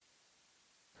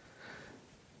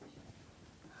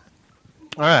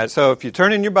All right, so if you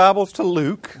turn in your Bibles to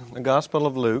Luke, the Gospel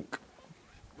of Luke,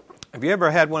 have you ever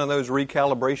had one of those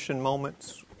recalibration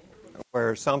moments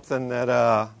where something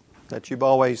that you've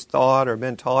always thought or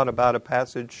been taught about a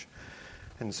passage,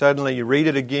 and suddenly you read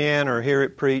it again or hear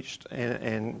it preached,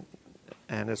 and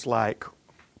it's like,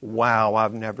 wow,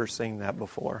 I've never seen that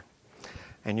before.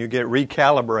 And you get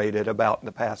recalibrated about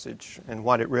the passage and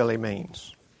what it really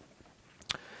means.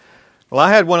 Well, I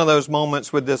had one of those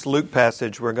moments with this Luke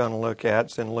passage we're going to look at.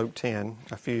 It's in Luke 10,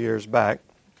 a few years back.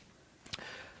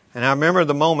 And I remember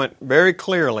the moment very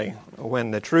clearly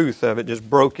when the truth of it just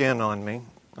broke in on me.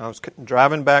 I was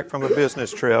driving back from a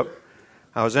business trip.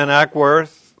 I was in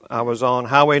Ackworth. I was on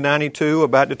Highway 92,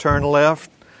 about to turn left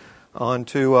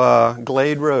onto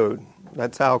Glade Road.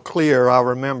 That's how clear I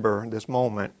remember this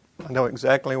moment. I know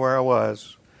exactly where I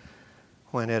was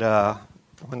when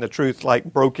the truth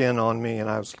broke in on me, and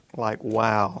I was like,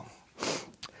 wow.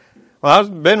 Well,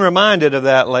 I've been reminded of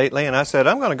that lately, and I said,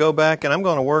 I'm going to go back and I'm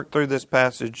going to work through this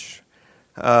passage,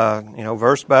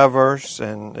 verse by verse,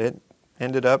 and it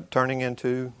ended up turning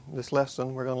into this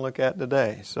lesson we're going to look at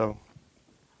today. So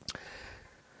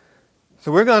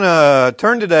we're going to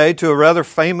turn today to a rather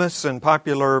famous and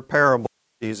popular parable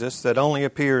of Jesus that only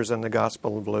appears in the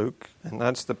Gospel of Luke, and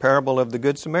that's the parable of the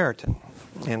Good Samaritan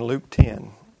in Luke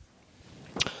 10.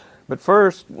 But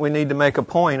first, we need to make a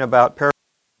point about parables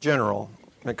in general,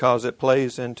 because it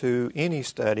plays into any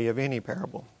study of any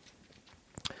parable.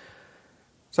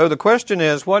 So the question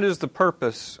is, what is the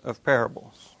purpose of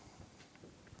parables?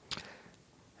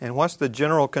 And what's the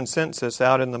general consensus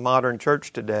out in the modern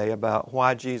church today about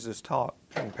why Jesus taught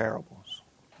in parables?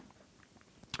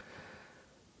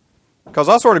 Because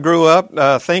I sort of grew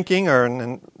up thinking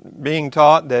and being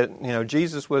taught that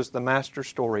Jesus was the master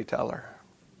storyteller.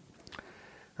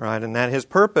 Right, and that his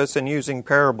purpose in using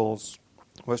parables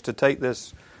was to take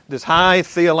this high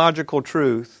theological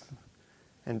truth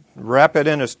and wrap it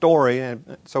in a story,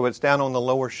 and so it's down on the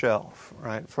lower shelf,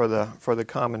 right, for the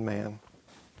common man.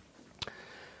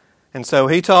 And so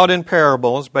he taught in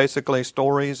parables, basically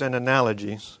stories and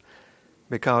analogies,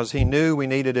 because he knew we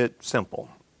needed it simple.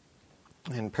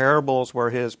 And parables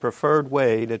were his preferred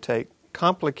way to take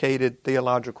complicated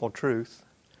theological truth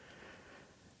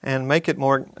and make it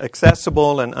more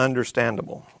accessible and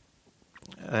understandable.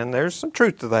 And there's some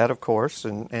truth to that, of course,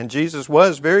 and Jesus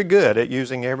was very good at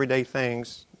using everyday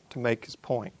things to make his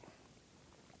point.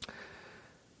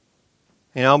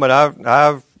 But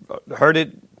I've heard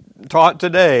it taught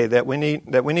today that we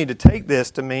need to take this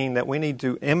to mean that we need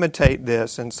to imitate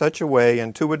this in such a way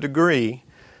and to a degree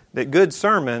that good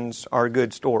sermons are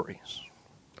good stories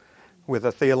with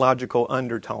a theological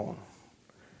undertone.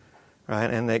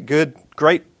 Right? And that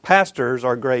great pastors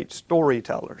are great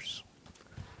storytellers.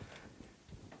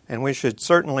 And we should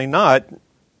certainly not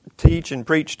teach and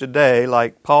preach today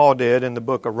like Paul did in the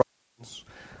book of Romans,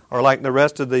 or like the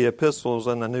rest of the epistles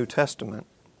in the New Testament.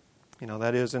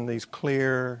 That is in these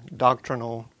clear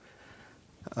doctrinal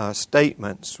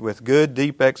statements with good,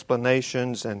 deep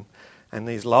explanations and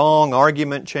these long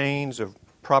argument chains of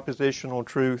propositional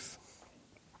truth.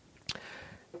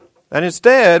 And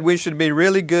instead, we should be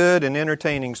really good and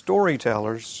entertaining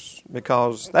storytellers,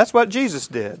 because that's what Jesus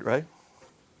did, right?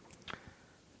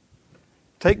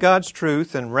 Take God's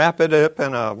truth and wrap it up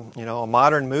in a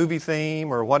modern movie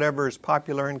theme or whatever is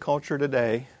popular in culture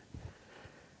today,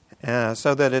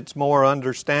 so that it's more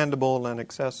understandable and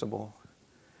accessible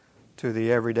to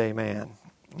the everyday man.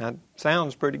 That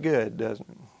sounds pretty good, doesn't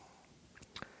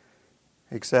it?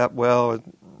 Except, well,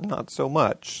 not so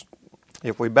much.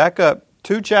 If we back up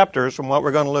 2 chapters from what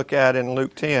we're going to look at in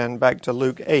Luke 10 back to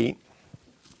Luke 8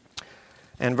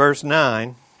 and verse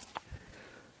 9.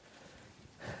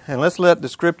 And let's let the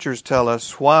Scriptures tell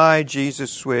us why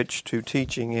Jesus switched to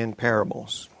teaching in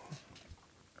parables.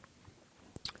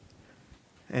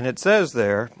 And it says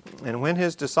there, and when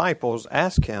his disciples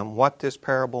asked him what this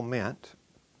parable meant,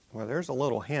 well, there's a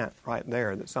little hint right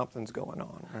there that something's going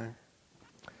on, right?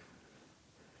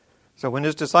 So when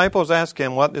his disciples asked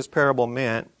him what this parable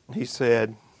meant, he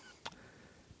said,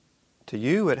 "To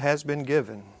you it has been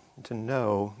given to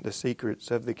know the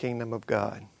secrets of the kingdom of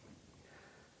God.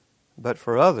 But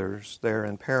for others they're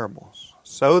in parables,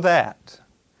 so that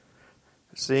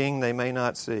seeing they may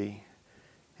not see,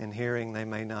 and hearing they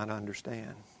may not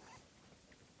understand."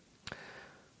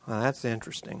 Well, that's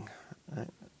interesting.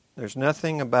 There's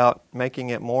nothing about making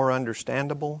it more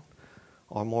understandable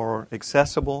or more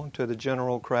accessible to the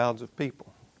general crowds of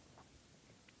people.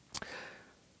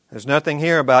 There's nothing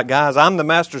here about, guys, I'm the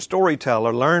master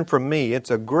storyteller, learn from me.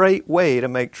 It's a great way to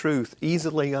make truth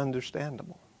easily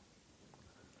understandable.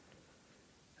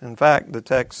 In fact, the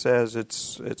text says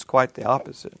it's quite the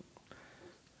opposite.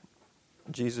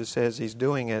 Jesus says he's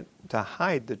doing it to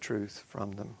hide the truth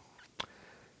from them.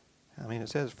 I mean, it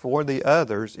says, for the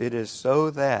others, it is so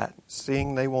that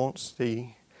seeing they won't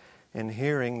see and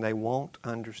hearing they won't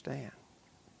understand.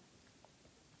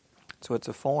 So it's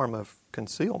a form of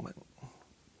concealment.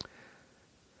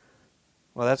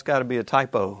 Well, that's got to be a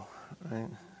typo, right?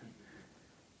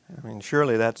 I mean,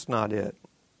 surely that's not it.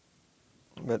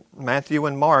 But Matthew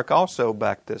and Mark also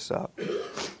back this up.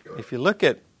 If you look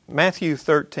at Matthew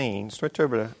 13,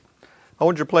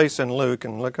 hold your place in Luke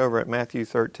and look over at Matthew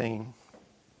 13.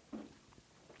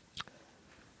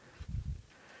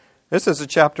 This is a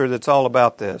chapter that's all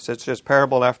about this. It's just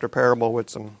parable after parable with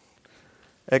some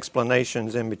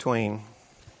explanations in between.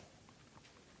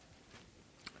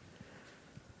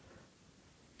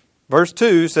 Verse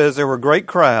 2 says there were great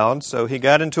crowds, so he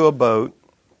got into a boat.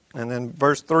 And then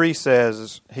verse 3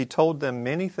 says he told them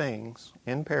many things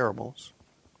in parables.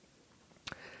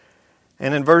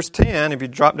 And in verse 10, if you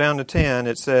drop down to 10,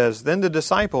 it says, then the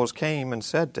disciples came and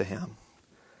said to him,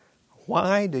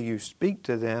 why do you speak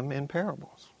to them in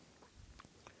parables?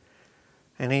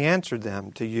 And he answered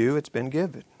them, to you it's been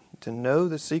given to know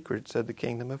the secrets of the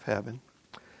kingdom of heaven,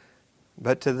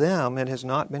 but to them it has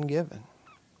not been given.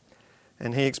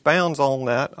 And he expounds on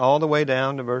that all the way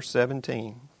down to verse 17.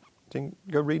 You can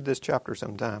go read this chapter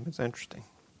sometime. It's interesting.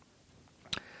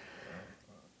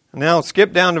 Now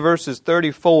skip down to verses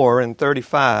 34 and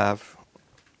 35,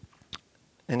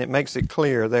 and it makes it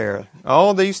clear there.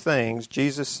 All these things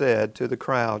Jesus said to the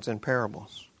crowds in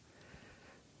parables.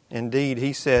 Indeed,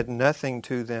 he said nothing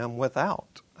to them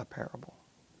without a parable.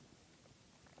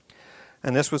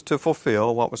 And this was to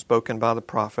fulfill what was spoken by the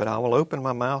prophet. I will open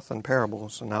my mouth in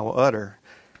parables, and I will utter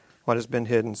what has been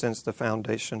hidden since the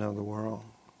foundation of the world.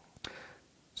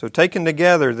 So taken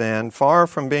together then, far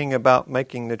from being about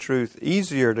making the truth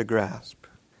easier to grasp,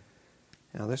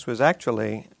 now this was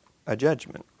actually a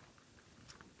judgment.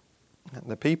 And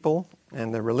the people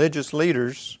and the religious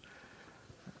leaders,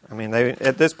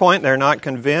 at this point they're not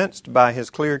convinced by his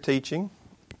clear teaching.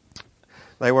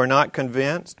 They were not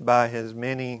convinced by his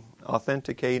many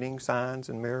authenticating signs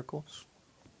and miracles.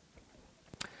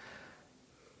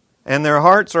 And their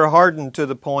hearts are hardened to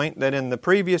the point that in the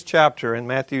previous chapter, in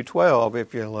Matthew 12,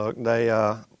 if you look, they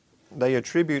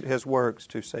attribute his works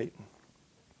to Satan.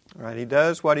 Right? He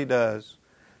does what he does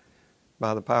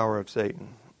by the power of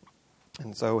Satan.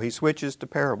 And so he switches to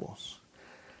parables.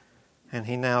 And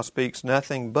he now speaks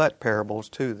nothing but parables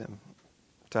to them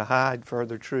to hide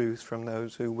further truth from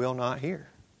those who will not hear.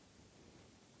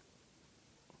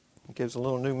 It gives a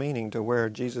little new meaning to where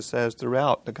Jesus says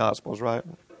throughout the Gospels, right?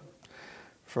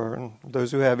 For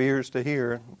those who have ears to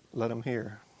hear, let them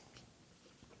hear.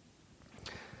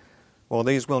 Well,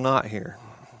 these will not hear.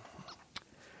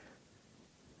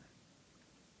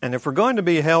 And if we're going to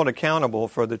be held accountable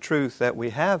for the truth that we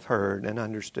have heard and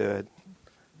understood,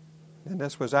 then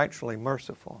this was actually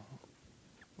merciful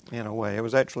in a way. It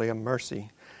was actually a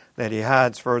mercy that he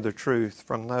hides further truth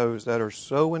from those that are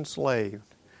so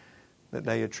enslaved that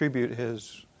they attribute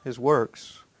his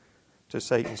works to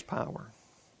Satan's power.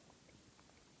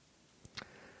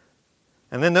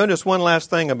 And then notice one last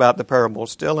thing about the parable.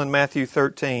 Still in Matthew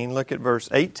 13, look at verse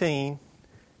 18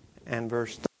 and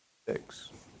verse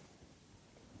 36.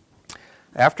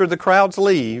 After the crowds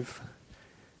leave,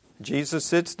 Jesus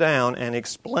sits down and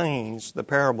explains the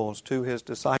parables to his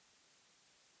disciples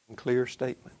in clear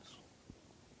statements.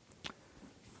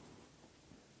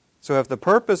 So if the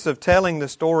purpose of telling the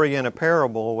story in a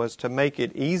parable was to make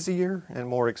it easier and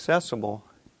more accessible,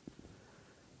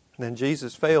 then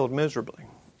Jesus failed miserably.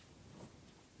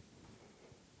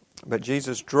 But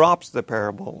Jesus drops the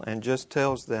parable and just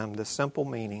tells them the simple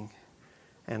meaning,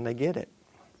 and they get it.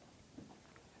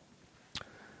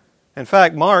 In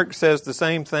fact, Mark says the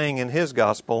same thing in his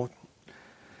gospel,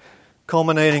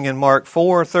 culminating in Mark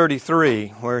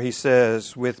 4:33, where he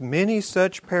says, with many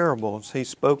such parables he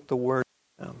spoke the word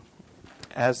to them,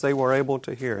 as they were able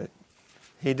to hear it.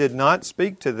 He did not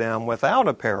speak to them without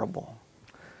a parable,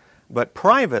 but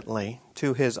privately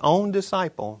to his own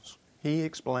disciples he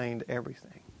explained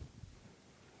everything.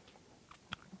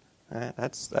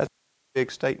 That's a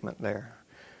big statement there.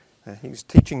 He's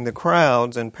teaching the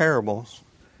crowds in parables,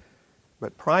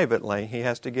 but privately he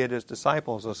has to get his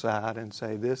disciples aside and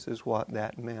say, this is what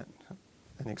that meant,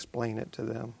 and explain it to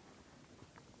them.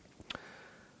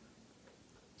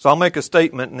 So I'll make a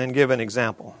statement and then give an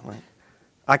example.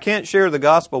 I can't share the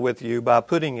gospel with you by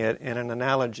putting it in an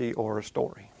analogy or a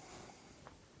story.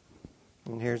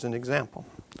 And here's an example.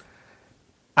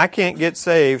 I can't get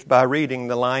saved by reading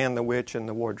The Lion, the Witch, and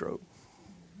the Wardrobe.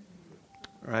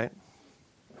 Right?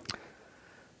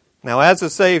 Now, as a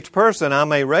saved person, I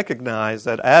may recognize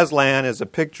that Aslan is a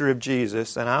picture of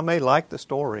Jesus, and I may like the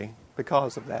story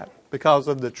because of that, because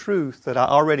of the truth that I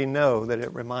already know that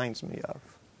it reminds me of.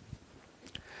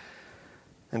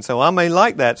 And so I may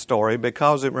like that story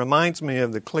because it reminds me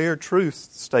of the clear truth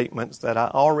statements that I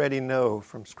already know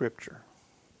from Scripture.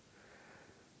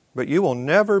 But you will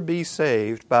never be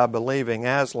saved by believing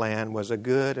Aslan was a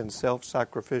good and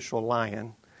self-sacrificial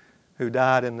lion who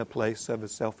died in the place of a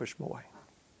selfish boy.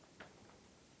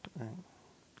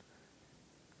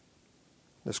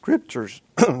 The Scriptures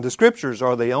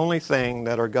are the only thing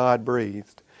that are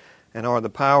God-breathed and are the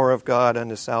power of God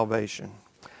unto salvation.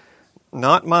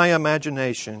 Not my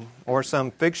imagination or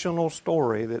some fictional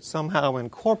story that somehow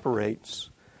incorporates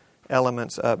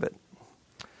elements of it.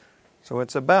 So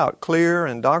it's about clear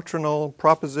and doctrinal,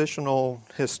 propositional,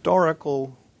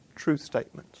 historical truth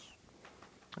statements.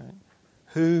 Right?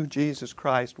 Who Jesus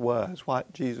Christ was,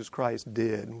 what Jesus Christ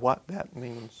did, what that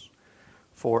means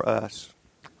for us.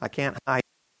 I can't hide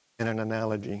in an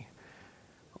analogy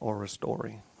or a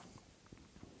story.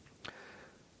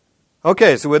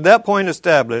 Okay, so with that point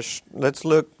established, let's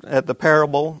look at the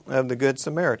parable of the Good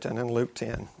Samaritan in Luke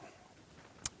 10.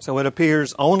 So it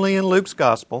appears only in Luke's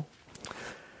Gospel.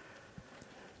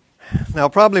 Now,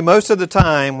 probably most of the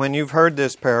time when you've heard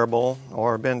this parable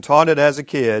or been taught it as a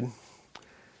kid,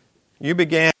 you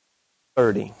began at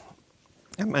 30.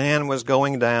 A man was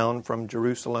going down from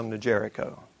Jerusalem to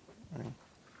Jericho.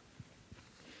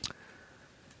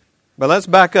 But let's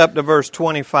back up to verse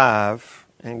 25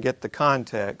 and get the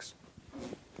context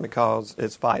because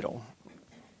it's vital.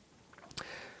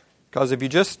 Because if you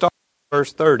just start at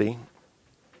verse 30,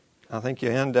 I think you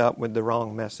end up with the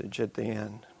wrong message at the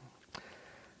end.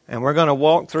 And we're going to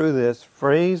walk through this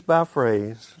phrase by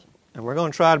phrase, and we're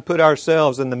going to try to put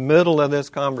ourselves in the middle of this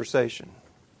conversation.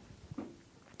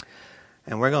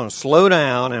 And we're going to slow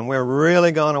down, and we're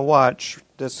really going to watch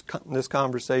this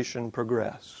conversation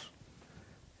progress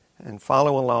and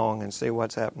follow along and see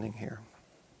what's happening here.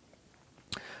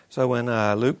 So in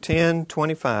Luke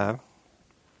 10:25,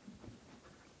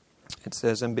 it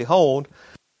says, "And behold,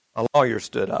 a lawyer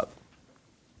stood up."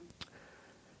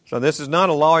 So this is not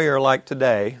a lawyer like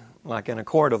today, like in a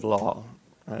court of law.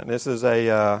 This is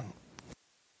a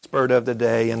expert of the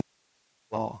day in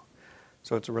law.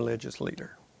 So it's a religious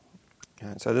leader.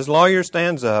 And so this lawyer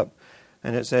stands up,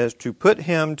 and it says, "to put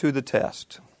him to the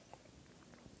test."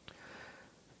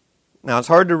 Now, it's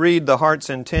hard to read the heart's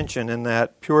intention in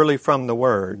that purely from the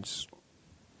words.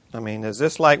 I mean, is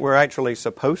this like we're actually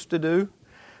supposed to do?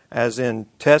 As in,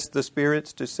 test the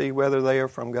spirits to see whether they are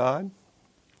from God?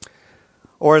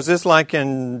 Or is this like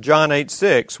in John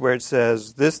 8:6, where it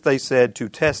says, "This they said to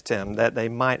test him, that they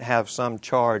might have some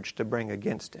charge to bring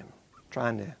against him,"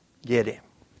 trying to get him.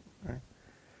 Right?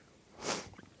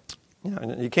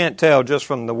 You can't tell just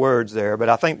from the words there, but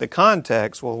I think the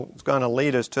context is going to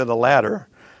lead us to the latter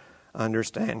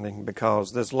understanding,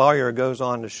 because this lawyer goes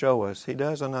on to show us he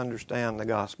doesn't understand the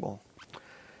gospel.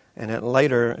 And it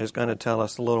later is going to tell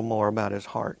us a little more about his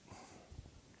heart.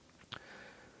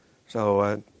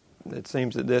 So it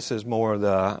seems that this is more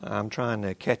I'm trying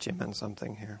to catch him in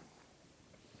something here.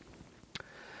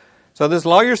 So this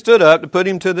lawyer stood up to put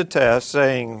him to the test,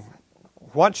 saying,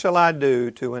 "What shall I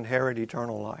do to inherit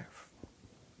eternal life?"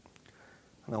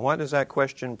 Now, what does that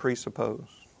question presuppose?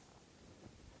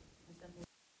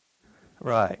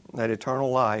 Right, that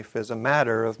eternal life is a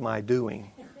matter of my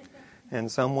doing in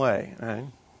some way, right?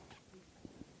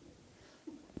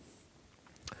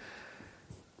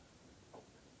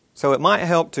 So it might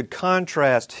help to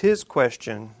contrast his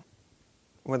question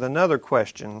with another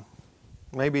question,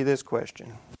 maybe this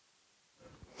question.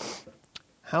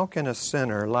 How can a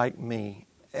sinner like me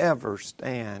ever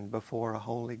stand before a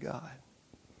holy God?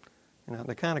 You know,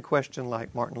 the kind of question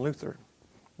like Martin Luther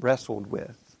wrestled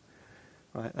with.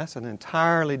 Right? That's an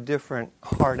entirely different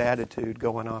heart attitude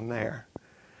going on there.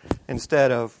 Instead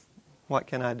of, what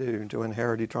can I do to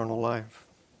inherit eternal life?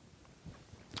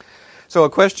 So a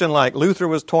question like Luther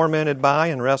was tormented by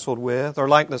and wrestled with, or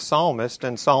like the psalmist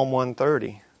in Psalm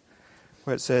 130,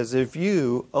 where it says, "If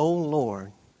you, O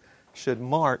Lord, should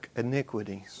mark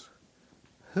iniquities,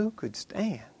 who could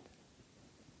stand?"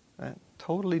 Right?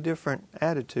 Totally different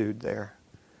attitude there.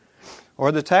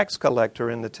 Or the tax collector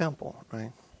in the temple,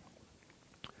 right?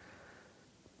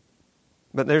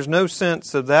 But there's no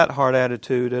sense of that heart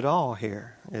attitude at all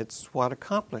here. It's what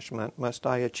accomplishment must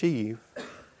I achieve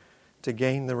to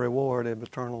gain the reward of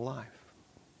eternal life.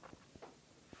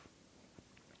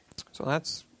 So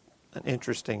that's an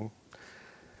interesting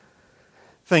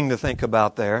thing to think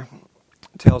about there.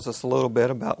 It tells us a little bit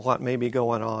about what may be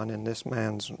going on in this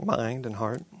man's mind and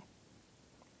heart.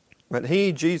 But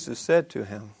he, Jesus, said to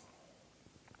him.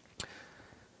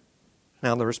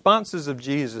 Now, the responses of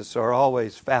Jesus are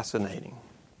always fascinating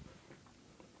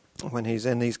when he's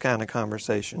in these kind of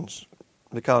conversations,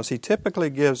 because he typically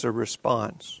gives a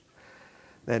response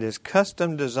that is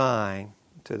custom designed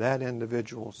to that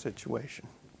individual situation,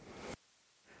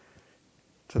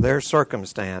 to their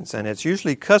circumstance. And it's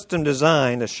usually custom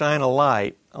designed to shine a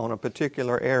light on a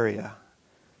particular area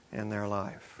in their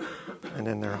life and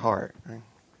in their heart. Right?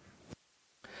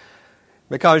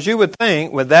 Because you would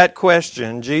think with that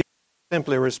question, Jesus would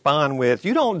simply respond with,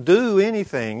 you don't do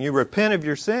anything. You repent of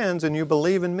your sins and you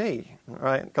believe in me.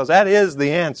 Right? Because that is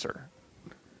the answer.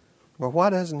 Well,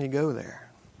 why doesn't he go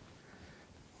there?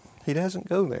 He doesn't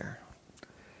go there.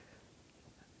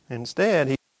 Instead,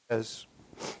 he says,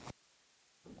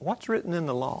 what's written in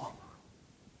the law?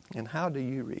 And how do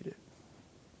you read it?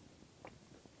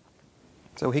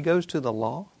 So he goes to the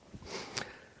law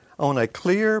on a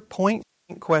clear point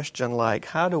question like,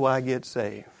 how do I get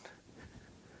saved?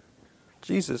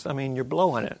 Jesus, I mean, you're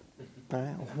blowing it.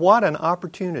 Right? What an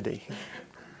opportunity.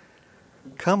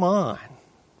 Come on.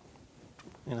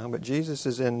 But Jesus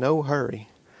is in no hurry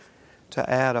to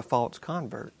add a false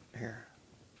convert here.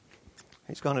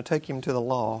 He's going to take him to the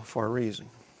law for a reason.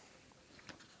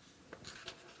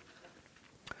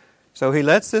 So he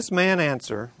lets this man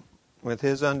answer with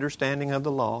his understanding of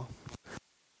the law.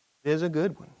 It is a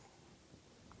good one.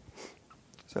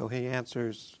 So he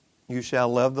answers, you shall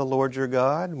love the Lord your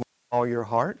God with all your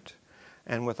heart,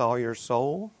 and with all your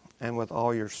soul, and with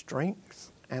all your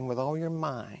strength, and with all your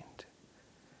mind,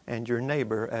 and your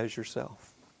neighbor as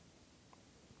yourself.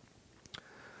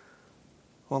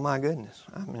 Well, my goodness.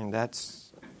 I mean,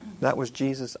 that was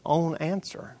Jesus' own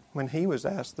answer when he was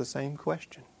asked the same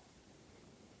question.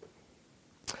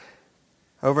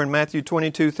 Over in Matthew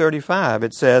 22:35,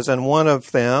 it says, and one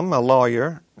of them, a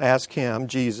lawyer, asked him,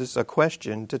 Jesus, a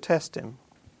question to test him.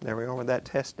 There we are with that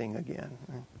testing again.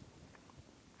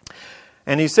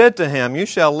 And he said to him, you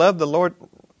shall love the Lord.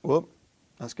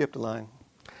 I skipped a line.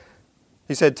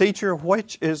 He said, teacher,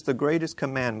 which is the greatest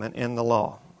commandment in the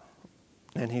law?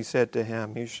 And he said to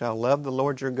him, you shall love the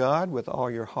Lord your God with all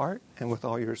your heart, and with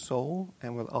all your soul,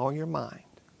 and with all your mind.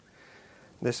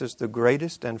 This is the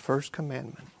greatest and first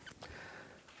commandment.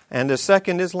 And the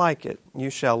second is like it. You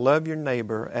shall love your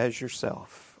neighbor as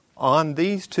yourself. On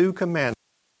these two commandments,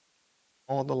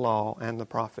 all the law and the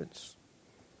prophets.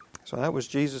 So that was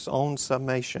Jesus' own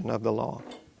summation of the law.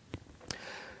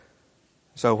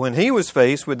 So when he was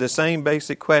faced with the same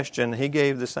basic question, he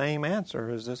gave the same answer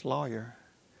as this lawyer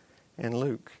in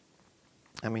Luke.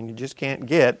 I mean, you just can't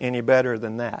get any better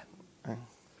than that.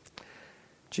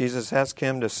 Jesus asked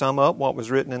him to sum up what was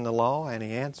written in the law, and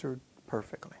he answered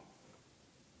perfectly.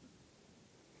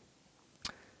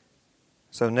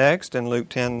 So next, in Luke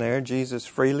 10 there, Jesus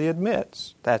freely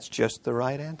admits that's just the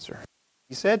right answer.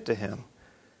 He said to him,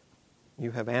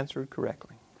 you have answered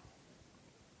correctly.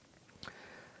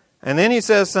 And then he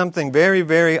says something very,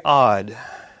 very odd.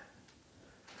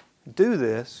 Do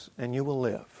this and you will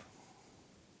live.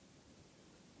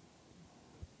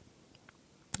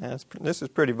 This is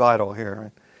pretty vital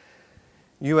here.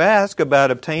 You ask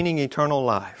about obtaining eternal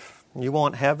life. You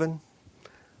want heaven?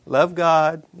 Love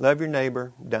God, love your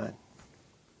neighbor, done.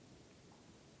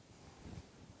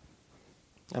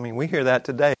 I mean, we hear that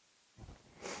today.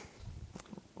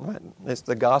 It's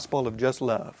the gospel of just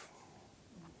love.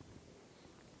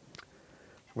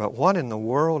 But what in the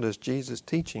world is Jesus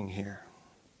teaching here?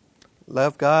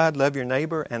 Love God, love your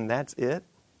neighbor, and that's it?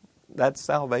 That's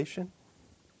salvation?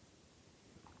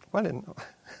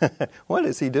 What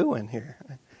is he doing here?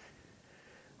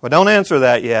 Well, don't answer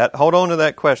that yet. Hold on to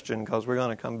that question because we're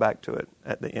going to come back to it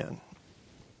at the end.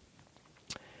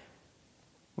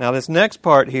 Now, this next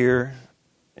part here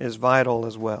is vital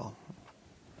as well.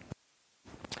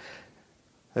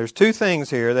 There's two things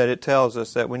here that it tells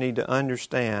us that we need to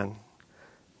understand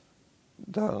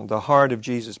the heart of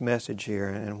Jesus' message here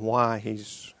and why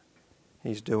he's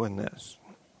doing this.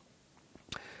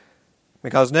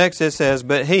 Because next it says,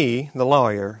 but he, the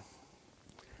lawyer,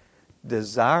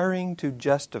 desiring to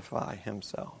justify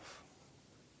himself.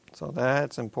 So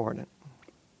that's important.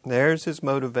 There's his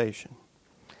motivation.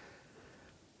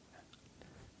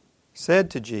 Said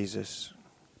to Jesus,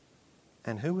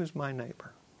 and who is my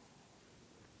neighbor?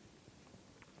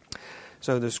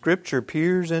 So the Scripture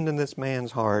peers into this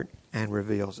man's heart and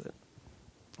reveals it.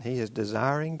 He is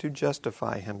desiring to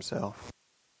justify himself.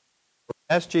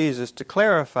 Ask Jesus to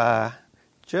clarify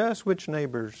just which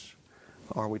neighbors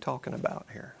are we talking about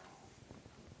here.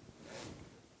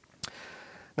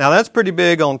 Now that's pretty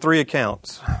big on three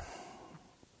accounts.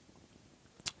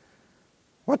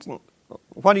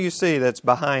 what do you see that's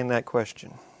behind that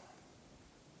question?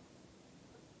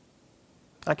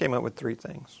 I came up with 3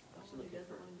 things.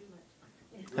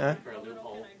 Huh?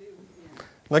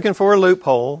 Looking for a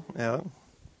loophole. Yeah.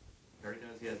 Or he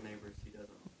knows he has neighbors he doesn't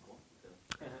want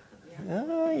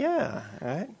to. Yeah.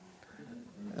 Right.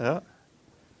 Yeah.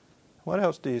 What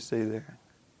else do you see there?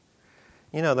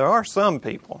 You know, there are some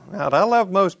people. Now, I love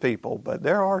most people, but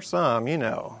there are some, you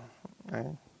know. Right?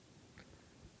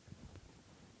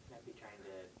 Might be trying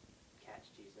to catch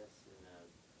Jesus in a,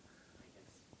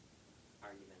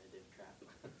 argumentative trap.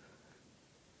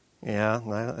 Yeah,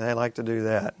 they like to do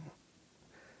that.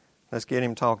 Let's get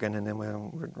him talking, and then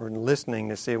we're listening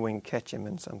to see if we can catch him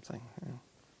in something.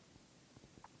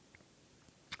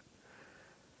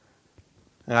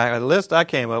 Now, the list I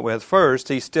came up with, first,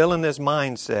 he's still in this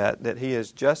mindset that he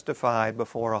is justified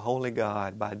before a holy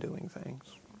God by doing things.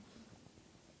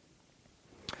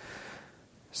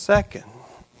 Second,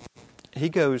 he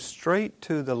goes straight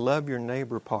to the love your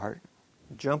neighbor part,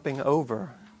 jumping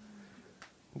over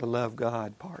the love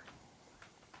God part.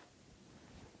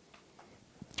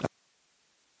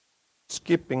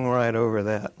 Skipping right over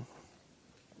that.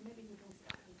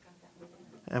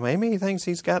 And maybe he thinks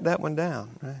he's got that one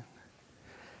down. Right?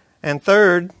 And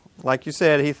third, like you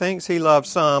said, he thinks he loves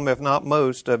some, if not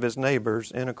most, of his neighbors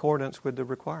in accordance with the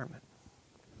requirement.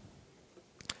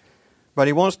 But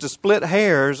he wants to split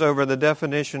hairs over the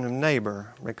definition of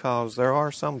neighbor because there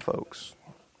are some folks.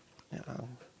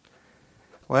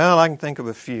 Well, I can think of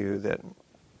a few that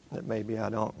maybe I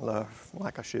don't love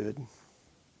like I should.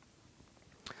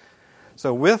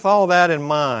 So with all that in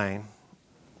mind,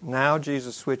 now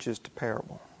Jesus switches to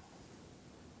parable.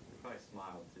 He probably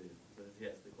smiled too, as he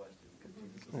asked the question. Because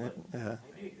Jesus was like,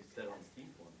 maybe you could sit on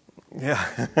Steve's one.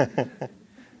 Yeah.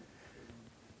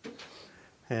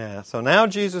 Yeah, so now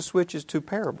Jesus switches to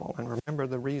parable. And remember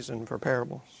the reason for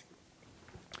parables.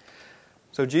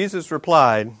 So Jesus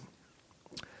replied,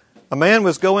 "A man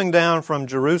was going down from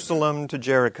Jerusalem to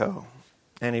Jericho,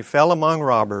 and he fell among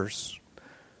robbers,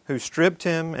 who stripped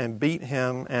him and beat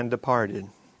him and departed,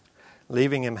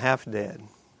 leaving him half dead.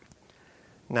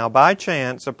 Now by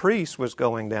chance a priest was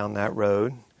going down that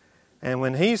road, and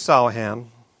when he saw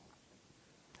him,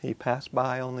 he passed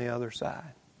by on the other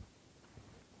side."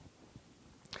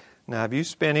 Now, if you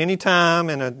spent any time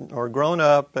or grown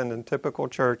up in a typical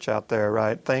church out there,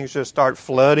 right, things just start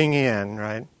flooding in,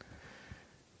 right?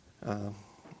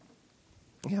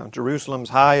 Jerusalem's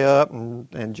high up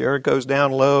and Jericho's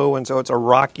down low, and so it's a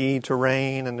rocky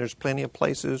terrain, and there's plenty of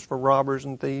places for robbers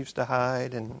and thieves to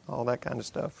hide and all that kind of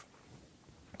stuff.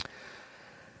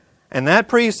 And that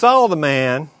priest saw the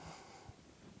man,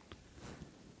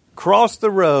 crossed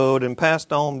the road, and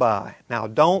passed on by. Now,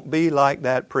 don't be like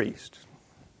that priest.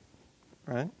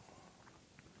 Right?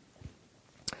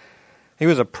 He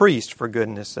was a priest, for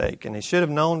goodness sake, and he should have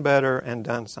known better and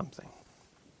done something.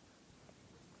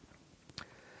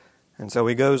 And so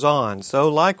he goes on. So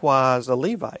likewise a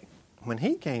Levite, when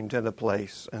he came to the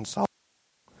place and saw,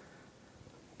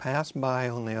 passed by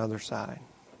on the other side.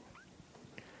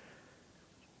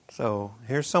 So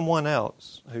here's someone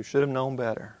else who should have known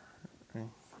better.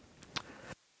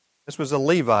 This was a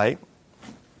Levite,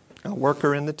 a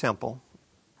worker in the temple.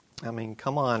 I mean,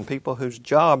 come on, people whose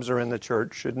jobs are in the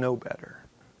church should know better.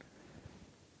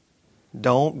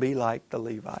 Don't be like the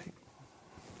Levite.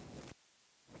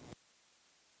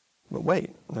 But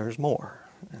wait, there's more.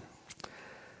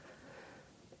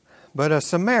 But a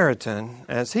Samaritan,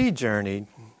 as he journeyed,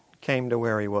 came to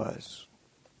where he was.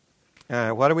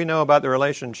 What do we know about the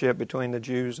relationship between the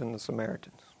Jews and the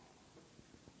Samaritans?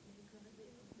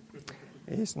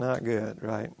 It's not good,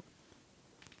 right?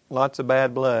 Lots of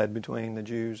bad blood between the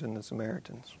Jews and the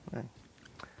Samaritans. Right?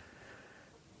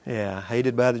 Yeah,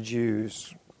 hated by the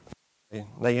Jews.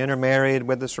 They intermarried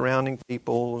with the surrounding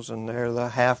peoples, and they're the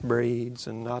half-breeds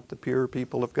and not the pure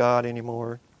people of God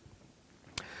anymore.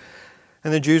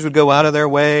 And the Jews would go out of their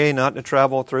way not to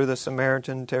travel through the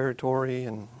Samaritan territory,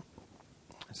 and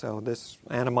so this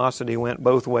animosity went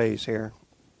both ways here.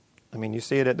 I mean, you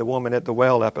see it at the woman at the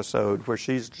well episode where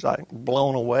she's like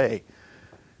blown away.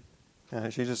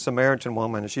 She's a Samaritan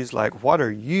woman, and she's like, "What are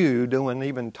you doing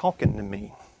even talking to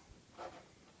me?"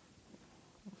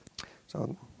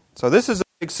 So this is a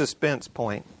big suspense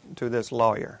point to this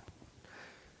lawyer.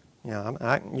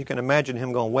 You can imagine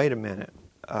him going, "Wait a minute,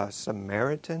 a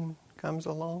Samaritan comes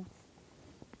along?"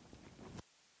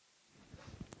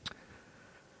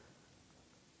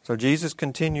 So Jesus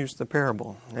continues the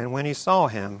parable. And when he saw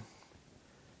him,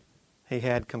 he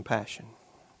had compassion.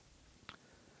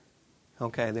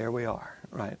 Okay, there we are.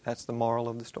 Right, that's the moral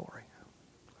of the story.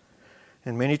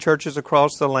 In many churches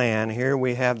across the land, here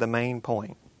we have the main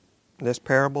point. This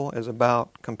parable is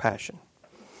about compassion.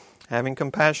 Having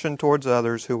compassion towards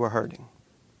others who are hurting.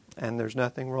 And there's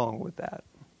nothing wrong with that.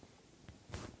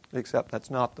 Except that's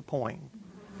not the point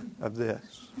of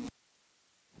this.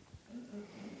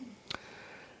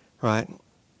 Right?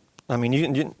 I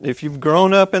mean, if you've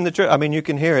grown up in the church, you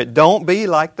can hear it. Don't be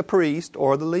like the priest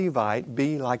or the Levite.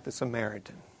 Be like the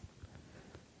Samaritan.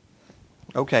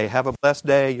 Okay, have a blessed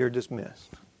day. You're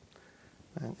dismissed.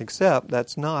 Except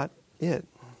that's not it.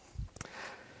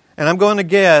 And I'm going to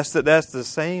guess that that's the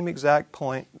same exact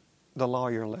point the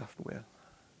lawyer left with.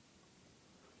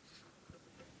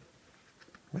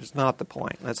 But it's not the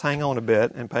point. Let's hang on a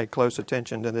bit and pay close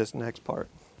attention to this next part.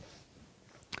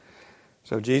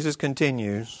 So Jesus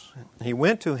continues. He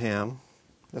went to him,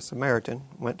 the Samaritan,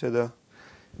 went to the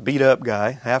beat-up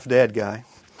guy, half-dead guy.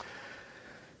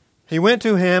 He went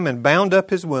to him and bound up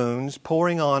his wounds,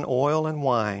 pouring on oil and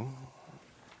wine.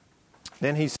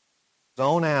 Then he seized his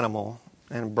own animal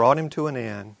and brought him to an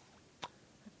inn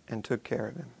and took care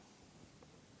of him.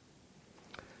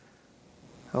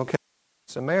 Okay,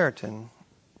 Samaritan,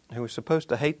 who was supposed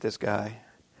to hate this guy,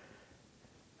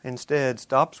 instead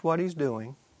stops what he's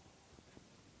doing,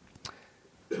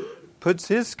 puts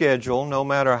his schedule, no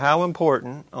matter how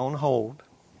important, on hold,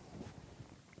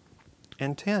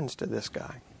 and tends to this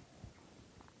guy.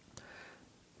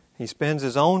 He spends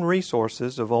his own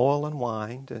resources of oil and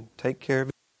wine to take care of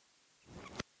him.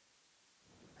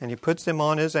 And he puts him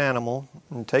on his animal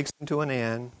and takes him to an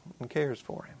inn and cares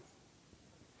for him.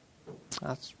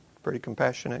 That's a pretty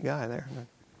compassionate guy there.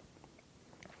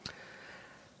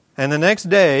 And the next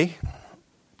day,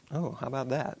 how about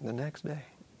that? The next day,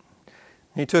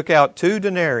 he took out 2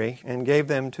 denarii and gave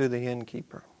them to the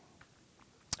innkeeper.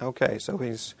 Okay, so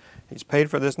he's paid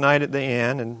for this night at the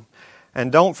inn,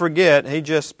 and don't forget, he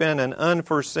just spent an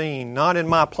unforeseen, not in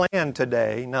my plan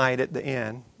today, night at the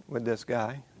inn with this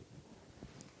guy.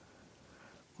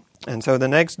 And so the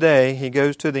next day, he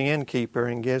goes to the innkeeper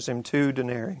and gives him 2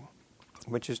 denarii,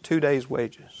 which is 2 days'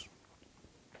 wages.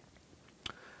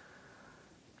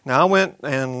 Now I went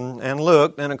and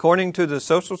looked, and according to the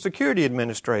Social Security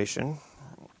Administration,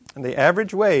 the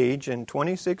average wage in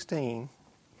 2016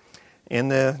 in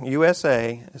the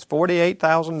USA is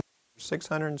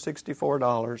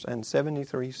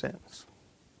 $48,664.73.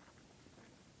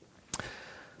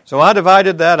 So I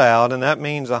divided that out, and that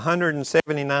means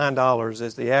 $179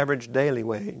 is the average daily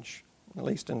wage, at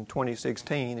least in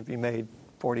 2016, if you made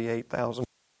 $48,000.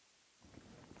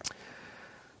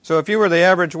 So if you were the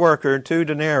average worker, 2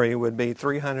 denarii would be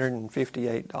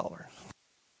 $358.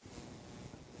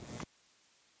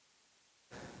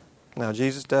 Now,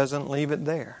 Jesus doesn't leave it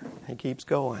there. He keeps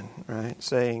going, right?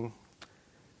 Saying,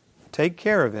 take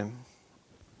care of him.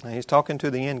 Now, he's talking to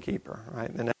the innkeeper,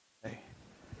 right? The next day.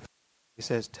 He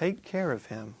says, take care of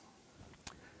him.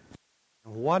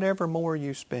 Whatever more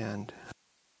you spend,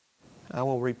 I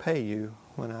will repay you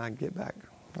when I get back,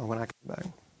 or when I come back.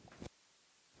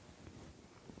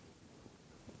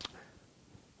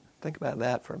 Think about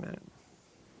that for a minute.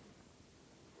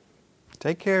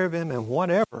 Take care of him, and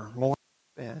whatever more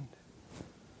you spend,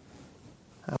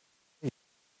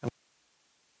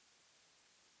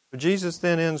 Jesus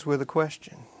then ends with a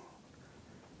question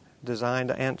designed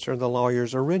to answer the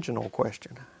lawyer's original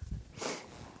question.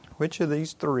 Which of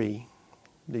these 3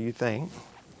 do you think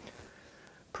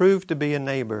proved to be a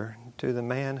neighbor to the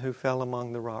man who fell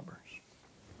among the robbers?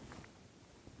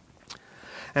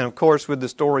 And of course, with the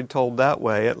story told that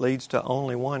way, it leads to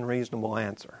only one reasonable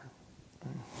answer.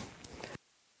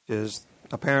 Which is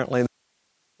apparently the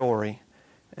story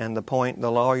and the point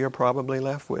the lawyer probably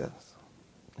left with.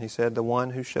 He said, the one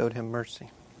who showed him mercy.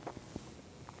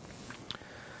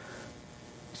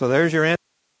 So there's your answer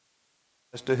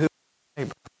as to who is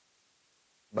neighbor.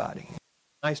 Everybody.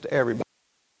 Nice to everybody.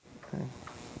 Okay.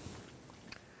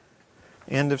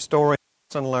 End of story.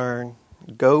 Lesson learned.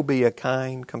 Go be a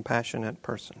kind, compassionate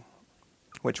person.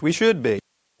 Which we should be.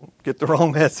 Get the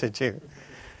wrong message here.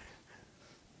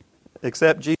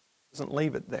 Except Jesus doesn't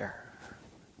leave it there.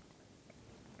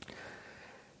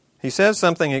 He says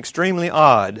something extremely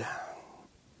odd.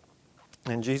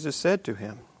 And Jesus said to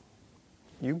him,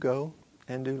 you go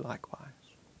and do likewise.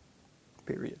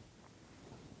 Period.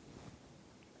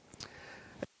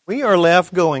 We are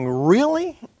left going,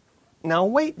 really? Now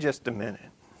wait just a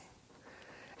minute.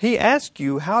 He asked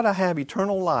you how to have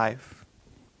eternal life,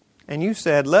 and you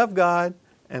said, love God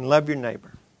and love your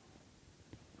neighbor.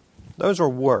 Those are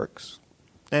works.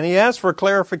 And he asked for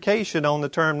clarification on the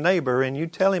term neighbor, and you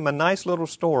tell him a nice little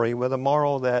story with a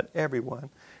moral that everyone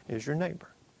is your neighbor.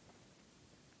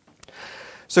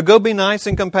 So go be nice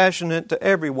and compassionate to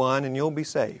everyone, and you'll be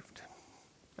saved.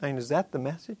 I mean, is that the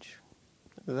message?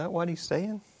 Is that what he's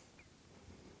saying?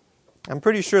 I'm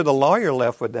pretty sure the lawyer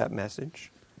left with that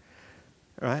message.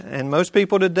 Right? And most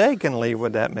people today can leave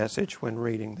with that message when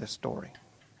reading this story.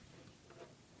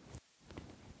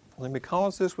 And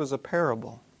because this was a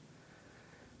parable,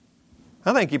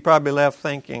 I think he probably left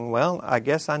thinking, well, I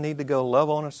guess I need to go love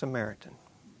on a Samaritan.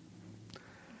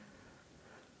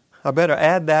 I better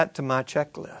add that to my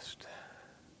checklist.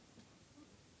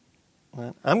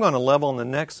 I'm going to love on the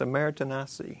next Samaritan I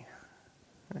see.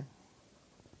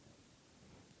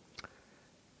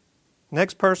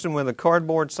 Next person with a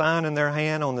cardboard sign in their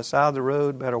hand on the side of the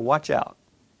road better watch out,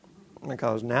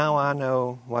 because now I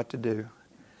know what to do,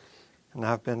 and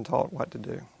I've been taught what to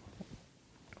do.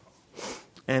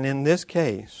 And in this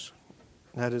case,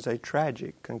 that is a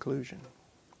tragic conclusion.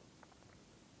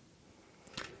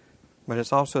 But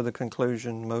it's also the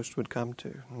conclusion most would come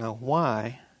to. Now,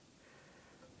 why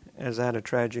is that a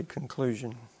tragic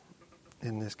conclusion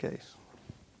in this case?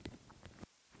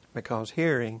 Because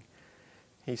hearing,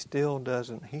 he still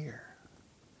doesn't hear.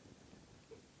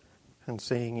 And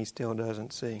seeing, he still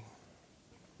doesn't see.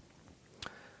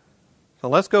 So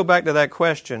let's go back to that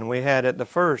question we had at the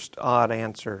first odd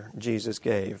answer Jesus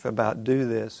gave about do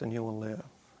this and you will live.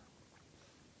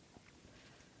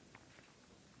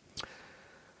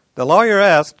 The lawyer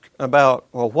asked about,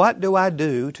 well, what do I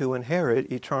do to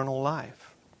inherit eternal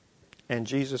life? And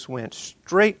Jesus went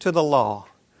straight to the law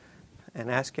and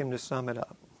asked him to sum it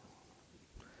up.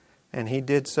 And he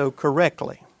did so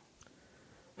correctly.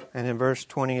 And in verse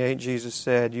 28, Jesus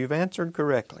said, you've answered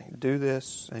correctly. Do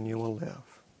this and you will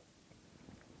live.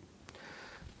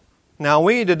 Now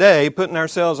we today, putting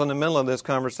ourselves in the middle of this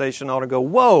conversation, ought to go,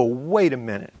 whoa, wait a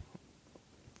minute.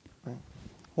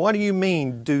 What do you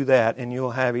mean, do that and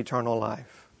you'll have eternal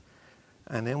life?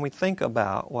 And then we think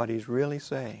about what he's really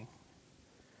saying.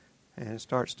 And it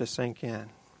starts to sink in.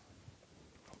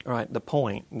 All right, the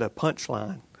point, the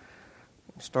punchline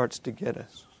starts to get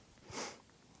us.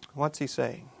 What's he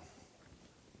saying?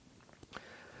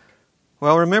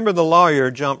 Well, remember the lawyer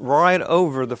jumped right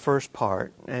over the first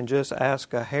part and just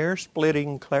asked a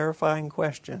hair-splitting, clarifying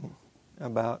question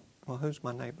about, well, who's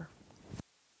my neighbor?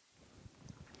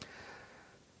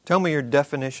 Tell me your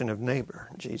definition of neighbor,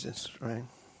 Jesus, right?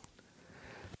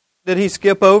 Did he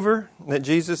skip over that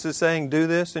Jesus is saying, do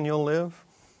this and you'll live?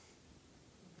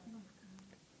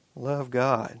 Love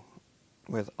God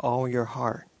with all your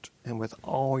heart and with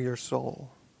all your soul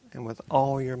and with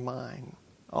all your mind,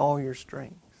 all your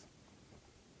strength.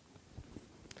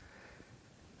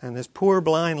 And this poor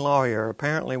blind lawyer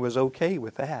apparently was okay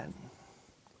with that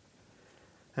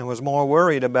and was more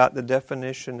worried about the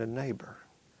definition of neighbor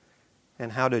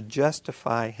and how to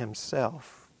justify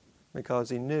himself, because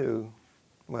he knew,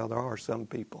 well, there are some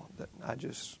people that I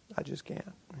just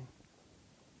can't.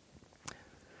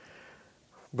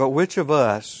 But which of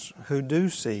us who do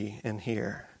see and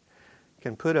hear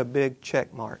can put a big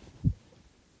check mark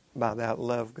by that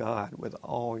love God with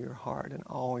all your heart and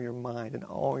all your mind and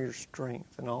all your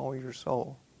strength and all your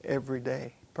soul every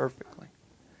day perfectly?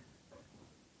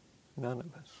 None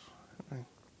of us. Right?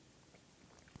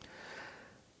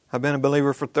 I've been a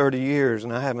believer for 30 years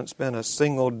and I haven't spent a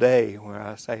single day where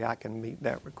I say I can meet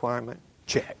that requirement.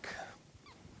 Check.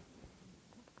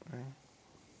 Right?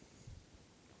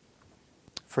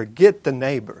 Forget the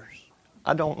neighbors.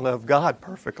 I don't love God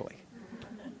perfectly.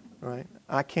 Right?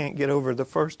 I can't get over the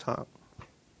first hump.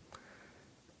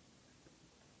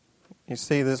 You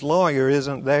see, this lawyer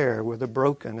isn't there with a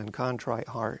broken and contrite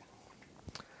heart,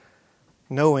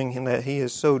 knowing that he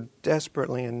is so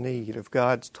desperately in need of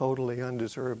God's totally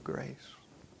undeserved grace.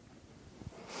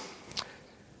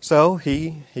 So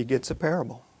he gets a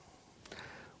parable.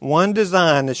 One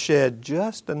designed to shed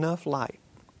just enough light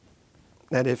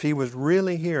that if he was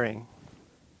really hearing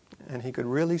and he could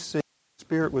really see, the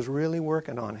Spirit was really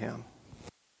working on him,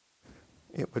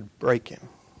 it would break him.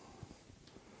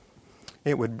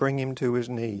 It would bring him to his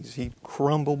knees. He'd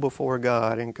crumble before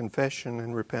God in confession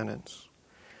and repentance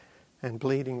and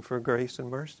pleading for grace and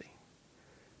mercy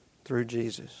through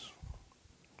Jesus.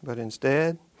 But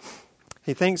instead,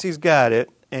 he thinks he's got it,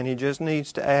 and he just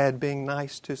needs to add being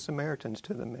nice to Samaritans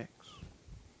to the mix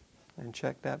and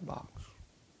check that box.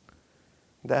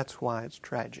 That's why it's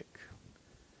tragic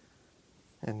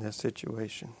in this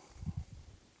situation.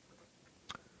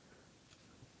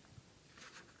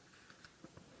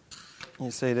 You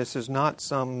see, this is not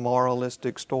some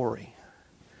moralistic story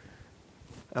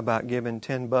about giving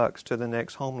 $10 to the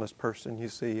next homeless person you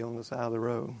see on the side of the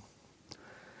road.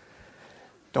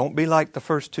 Don't be like the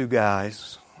first two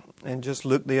guys and just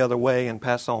look the other way and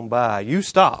pass on by. You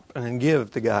stop and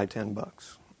give the guy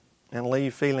 $10 and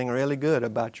leave feeling really good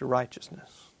about your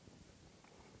righteousness.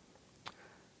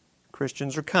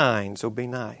 Christians are kind, so be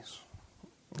nice.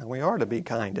 And we are to be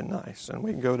kind and nice, and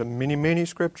we can go to many, many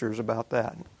scriptures about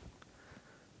that.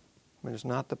 But it's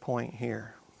not the point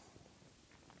here.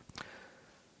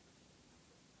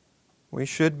 We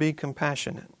should be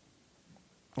compassionate.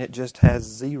 It just has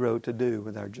zero to do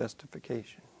with our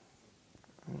justification.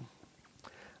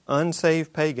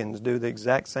 Unsaved pagans do the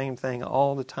exact same thing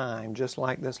all the time, just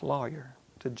like this lawyer,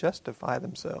 to justify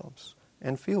themselves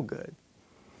and feel good.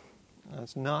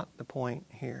 That's not the point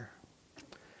here.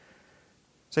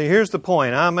 See, here's the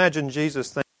point. I imagine Jesus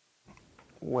thinking,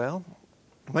 well,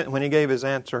 when he gave his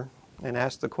answer and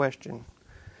asked the question,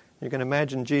 you can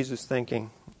imagine Jesus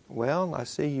thinking, well, I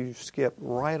see you skipped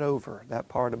right over that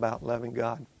part about loving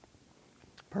God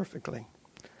perfectly.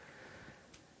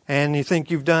 And you think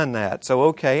you've done that. So,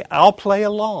 okay, I'll play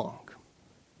along.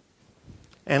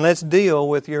 And let's deal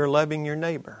with your loving your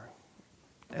neighbor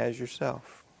as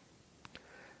yourself.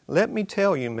 Let me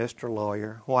tell you, Mr.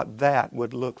 Lawyer, what that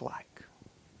would look like.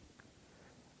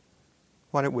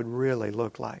 What it would really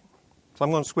look like. So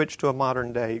I'm going to switch to a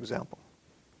modern day example.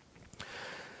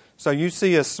 So you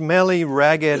see a smelly,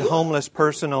 ragged, homeless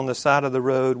person on the side of the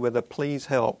road with a "please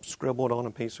help" scribbled on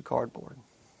a piece of cardboard.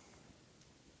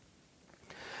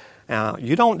 Now,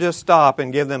 you don't just stop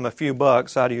and give them a few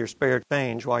bucks out of your spare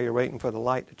change while you're waiting for the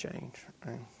light to change.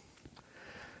 Right?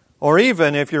 Or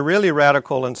even, if you're really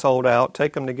radical and sold out,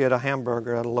 take them to get a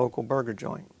hamburger at a local burger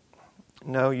joint.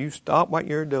 No, you stop what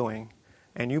you're doing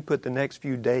and you put the next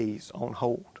few days on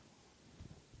hold.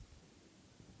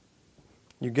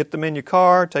 You get them in your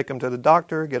car, take them to the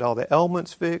doctor, get all the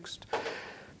ailments fixed,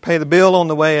 pay the bill on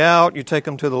the way out, you take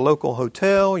them to the local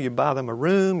hotel, you buy them a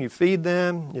room, you feed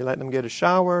them, you let them get a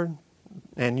shower,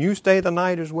 and you stay the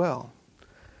night as well.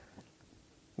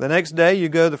 The next day you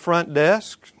go to the front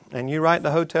desk and you write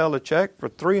the hotel a check for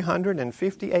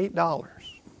 $358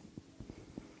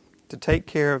 to take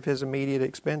care of his immediate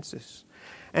expenses.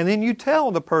 And then you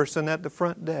tell the person at the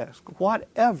front desk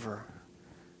whatever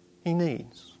he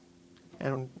needs.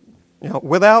 And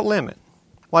without limit.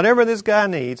 Whatever this guy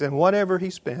needs and whatever he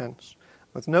spends,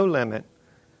 with no limit,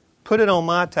 put it on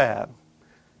my tab,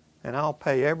 and I'll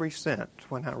pay every cent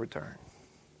when I return.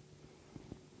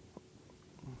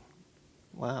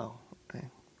 Wow.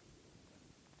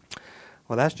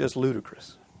 Well, that's just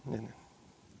ludicrous, isn't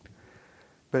it?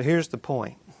 But here's the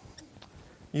point.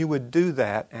 You would do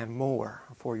that and more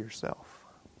for yourself.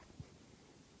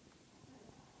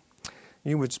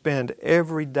 You would spend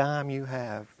every dime you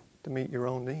have to meet your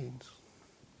own needs.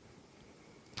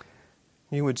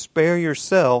 You would spare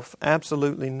yourself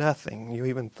absolutely nothing you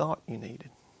even thought you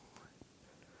needed.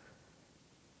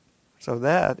 So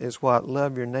that is what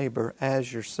love your neighbor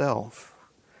as yourself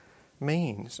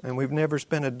means. And we've never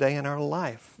spent a day in our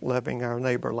life loving our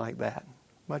neighbor like that,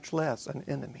 much less an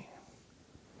enemy.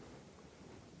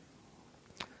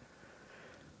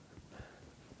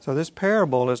 So this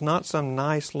parable is not some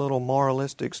nice little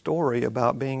moralistic story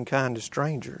about being kind to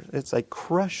strangers. It's a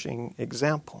crushing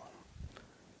example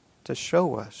to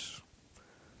show us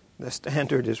the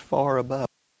standard is far above.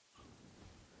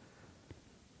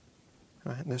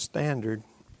 Right? The standard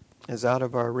is out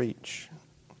of our reach.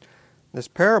 This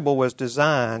parable was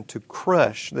designed to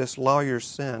crush this lawyer's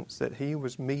sense that he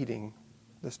was meeting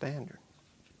the standard.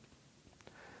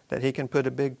 That he can put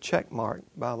a big check mark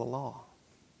by the law.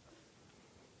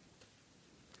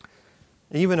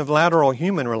 Even of lateral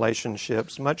human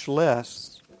relationships, much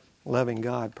less loving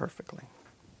God perfectly.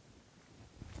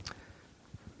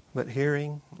 But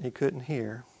hearing, he couldn't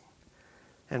hear.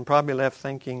 And probably left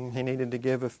thinking he needed to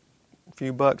give a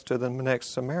few bucks to the next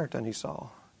Samaritan he saw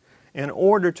in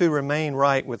order to remain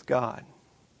right with God.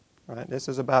 Right? This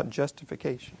is about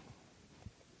justification.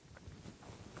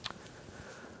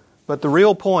 But the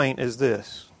real point is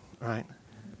this, right?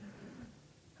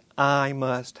 I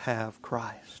must have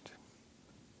Christ.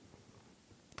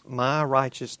 My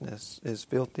righteousness is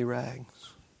filthy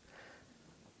rags.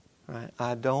 Right?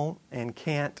 I don't and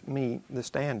can't meet the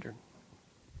standard.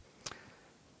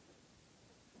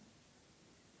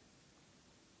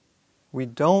 We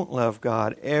don't love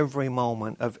God every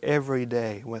moment of every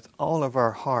day with all of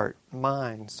our heart,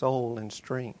 mind, soul, and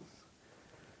strength.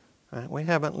 Right? We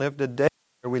haven't lived a day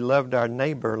where we loved our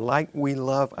neighbor like we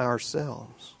love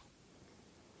ourselves.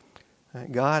 Right?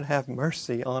 God have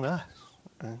mercy on us.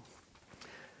 Right?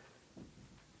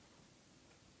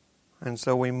 And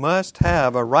so we must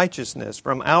have a righteousness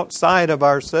from outside of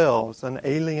ourselves, an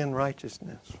alien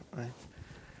righteousness, right?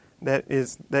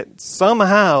 That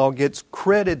somehow gets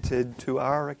credited to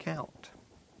our account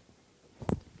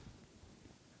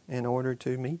in order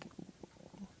to meet.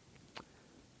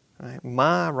 Right?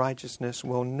 My righteousness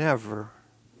will never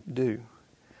do.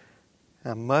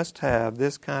 I must have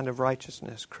this kind of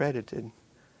righteousness credited,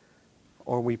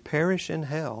 or we perish in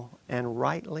hell, and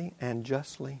rightly and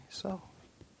justly so.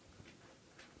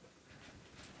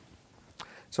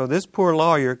 So this poor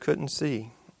lawyer couldn't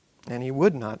see, and he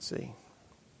would not see.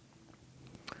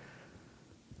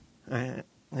 In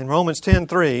Romans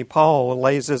 10:3, Paul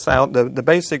lays this out, the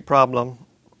basic problem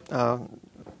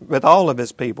with all of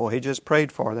his people. He just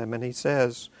prayed for them, and he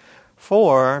says,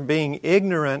 for being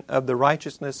ignorant of the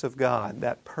righteousness of God,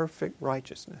 that perfect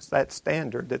righteousness, that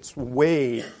standard that's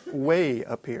way, way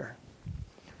up here,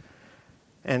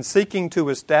 and seeking to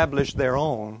establish their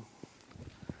own,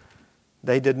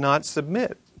 they did not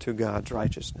submit to God's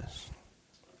righteousness.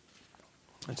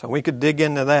 And so we could dig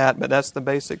into that, but that's the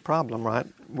basic problem, right?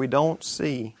 We don't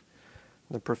see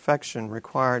the perfection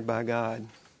required by God.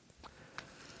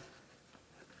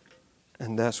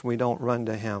 And thus we don't run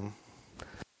to Him,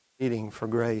 pleading for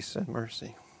grace and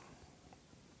mercy.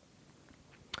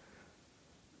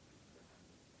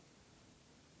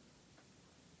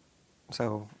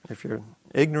 So if you're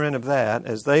ignorant of that,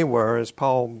 as they were, as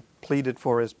Paul pleaded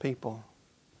for his people,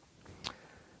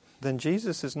 then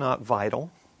Jesus is not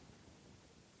vital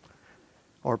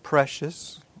or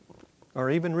precious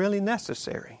or even really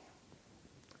necessary.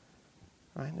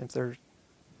 Right?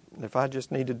 If I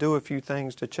just need to do a few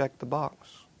things to check the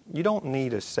box, you don't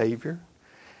need a Savior,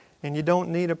 and you don't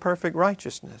need a perfect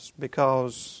righteousness,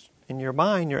 because in your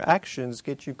mind, your actions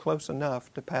get you close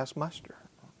enough to pass muster.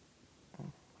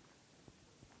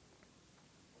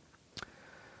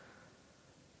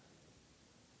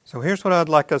 So here's what I'd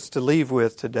like us to leave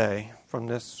with today from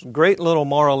this great little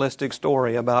moralistic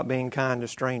story about being kind to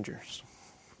strangers.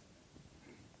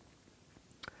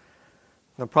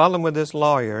 The problem with this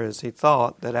lawyer is he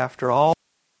thought that after all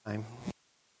time,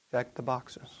 check the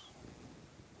boxes.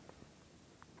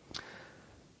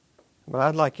 But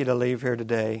I'd like you to leave here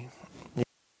today, you've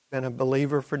been a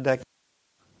believer for decades,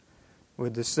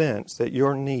 with the sense that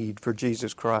your need for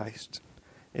Jesus Christ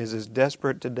is as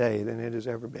desperate today than it has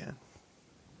ever been.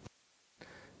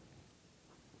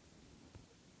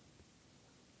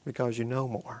 Because you know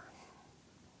more.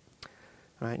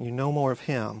 Right? You know more of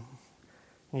Him.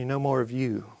 You know more of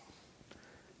you.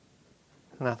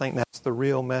 And I think that's the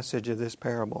real message of this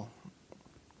parable.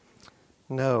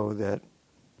 Know that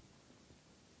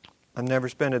I've never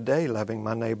spent a day loving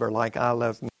my neighbor like I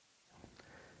love me.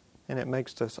 And it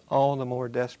makes us all the more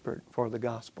desperate for the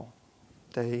gospel.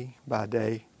 Day by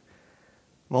day.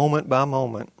 Moment by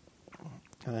moment.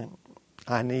 Right?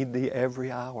 I need Thee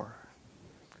every hour.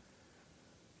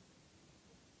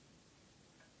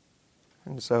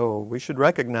 And so we should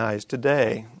recognize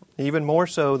today, even more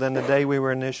so than the day we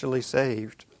were initially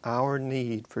saved, our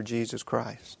need for Jesus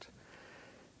Christ,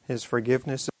 His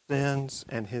forgiveness of sins,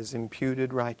 and His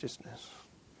imputed righteousness.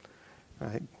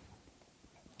 Right?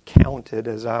 Counted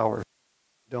as ours.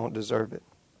 Don't deserve it.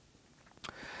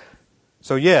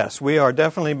 So yes, we are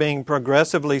definitely being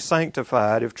progressively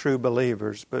sanctified if true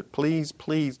believers, but please,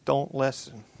 please don't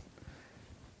lessen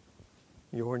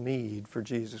your need for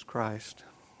Jesus Christ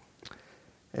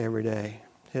every day,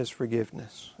 His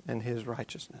forgiveness and His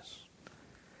righteousness.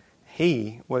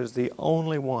 He was the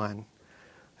only one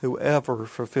who ever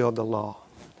fulfilled the law.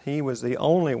 He was the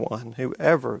only one who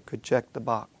ever could check the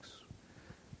box.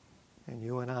 And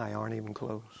you and I aren't even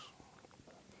close.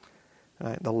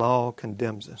 Right? The law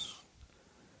condemns us,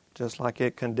 just like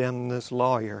it condemned this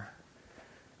lawyer,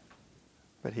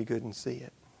 but he couldn't see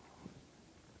it.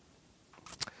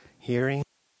 Hearing.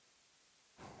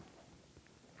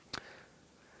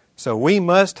 So we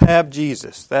must have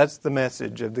Jesus. That's the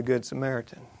message of the Good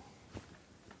Samaritan.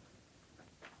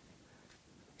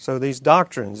 So these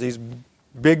doctrines, these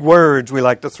big words we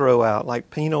like to throw out, like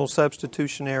penal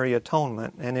substitutionary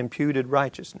atonement and imputed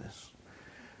righteousness,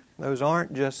 those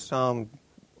aren't just some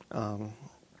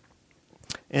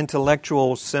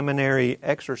intellectual seminary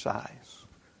exercise.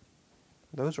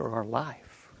 Those are our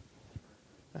life.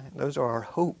 Right? Those are our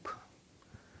hope.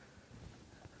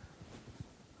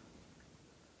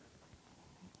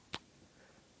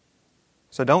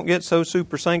 So don't get so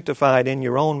super sanctified in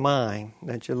your own mind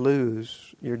that you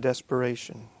lose your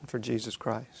desperation for Jesus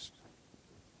Christ.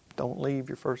 Don't leave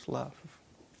your first love.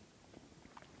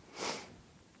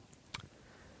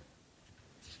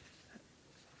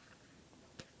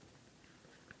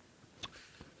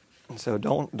 And so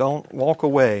don't walk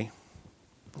away.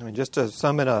 I mean, just to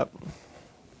sum it up.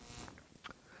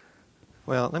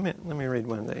 Well, let me read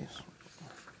one of these.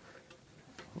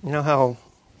 You know how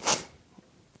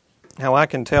I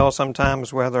can tell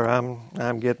sometimes whether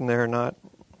I'm getting there or not.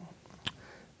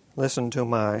 I listen to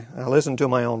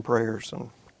my own prayers, and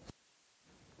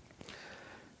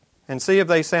And see if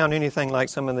they sound anything like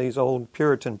some of these old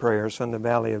Puritan prayers from the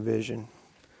Valley of Vision.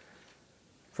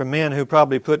 From men who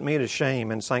probably put me to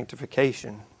shame in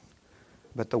sanctification.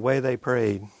 But the way they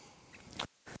prayed.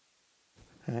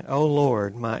 Oh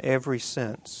Lord, my every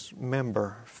sense,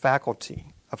 member, faculty,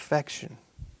 affection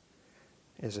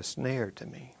is a snare to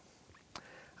me.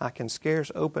 I can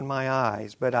scarce open my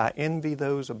eyes, but I envy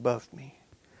those above me,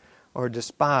 or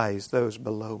despise those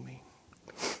below me.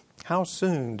 How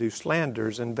soon do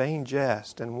slanders and vain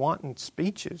jest and wanton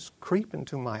speeches creep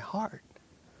into my heart?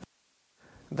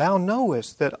 Thou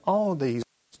knowest that all these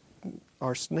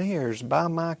are snares by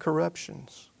my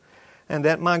corruptions, and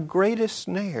that my greatest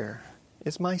snare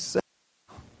is myself.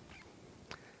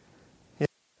 Yet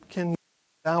what can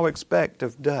thou expect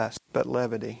of dust but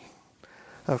levity,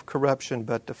 of corruption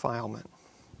but defilement?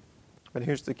 But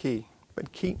here's the key.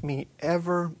 But keep me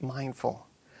ever mindful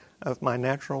of my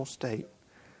natural state,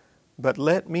 but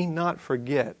let me not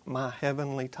forget my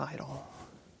heavenly title,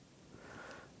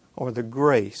 or the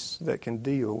grace that can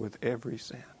deal with every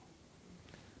sin.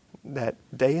 That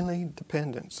daily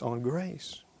dependence on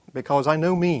grace, because I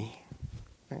know me.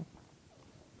 Okay?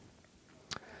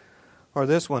 Or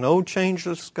this one, O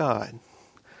changeless God,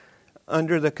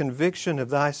 under the conviction of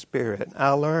thy Spirit, I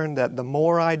learn that the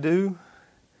more I do,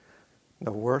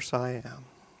 the worse I am.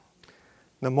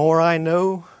 The more I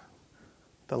know,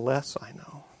 the less I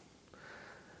know.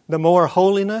 The more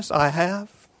holiness I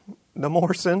have, the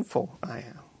more sinful I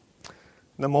am.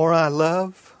 The more I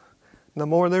love, the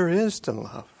more there is to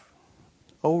love.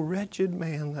 O wretched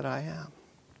man that I am.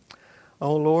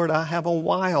 O Lord, I have a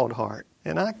wild heart,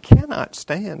 and I cannot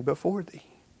stand before Thee.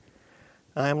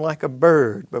 I am like a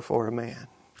bird before a man.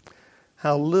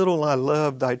 How little I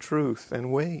love Thy truth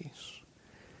and ways.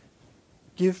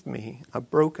 Give me a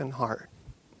broken heart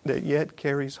that yet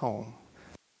carries home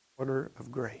the order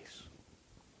of grace.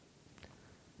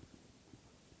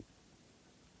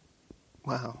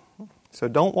 Wow. So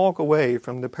don't walk away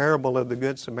from the parable of the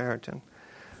Good Samaritan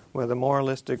with a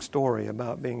moralistic story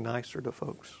about being nicer to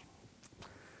folks.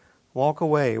 Walk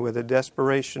away with a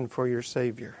desperation for your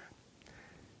Savior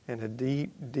and a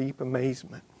deep, deep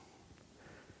amazement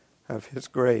of His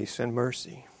grace and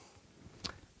mercy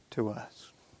to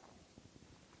us.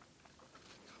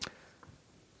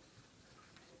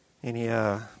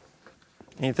 Anything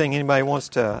anybody wants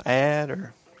to add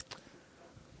or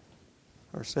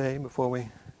say before we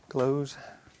close?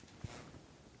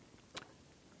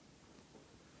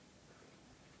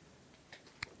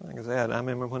 Like I said, I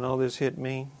remember when all this hit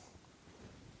me,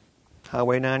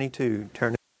 Highway 92,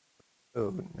 turning the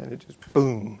road, and it just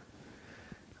boom.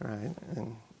 Right?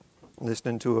 And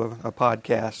listening to a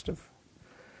podcast of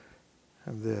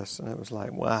this, and it was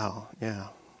like, wow, yeah.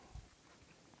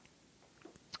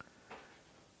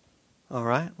 All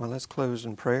right, well, let's close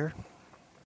in prayer.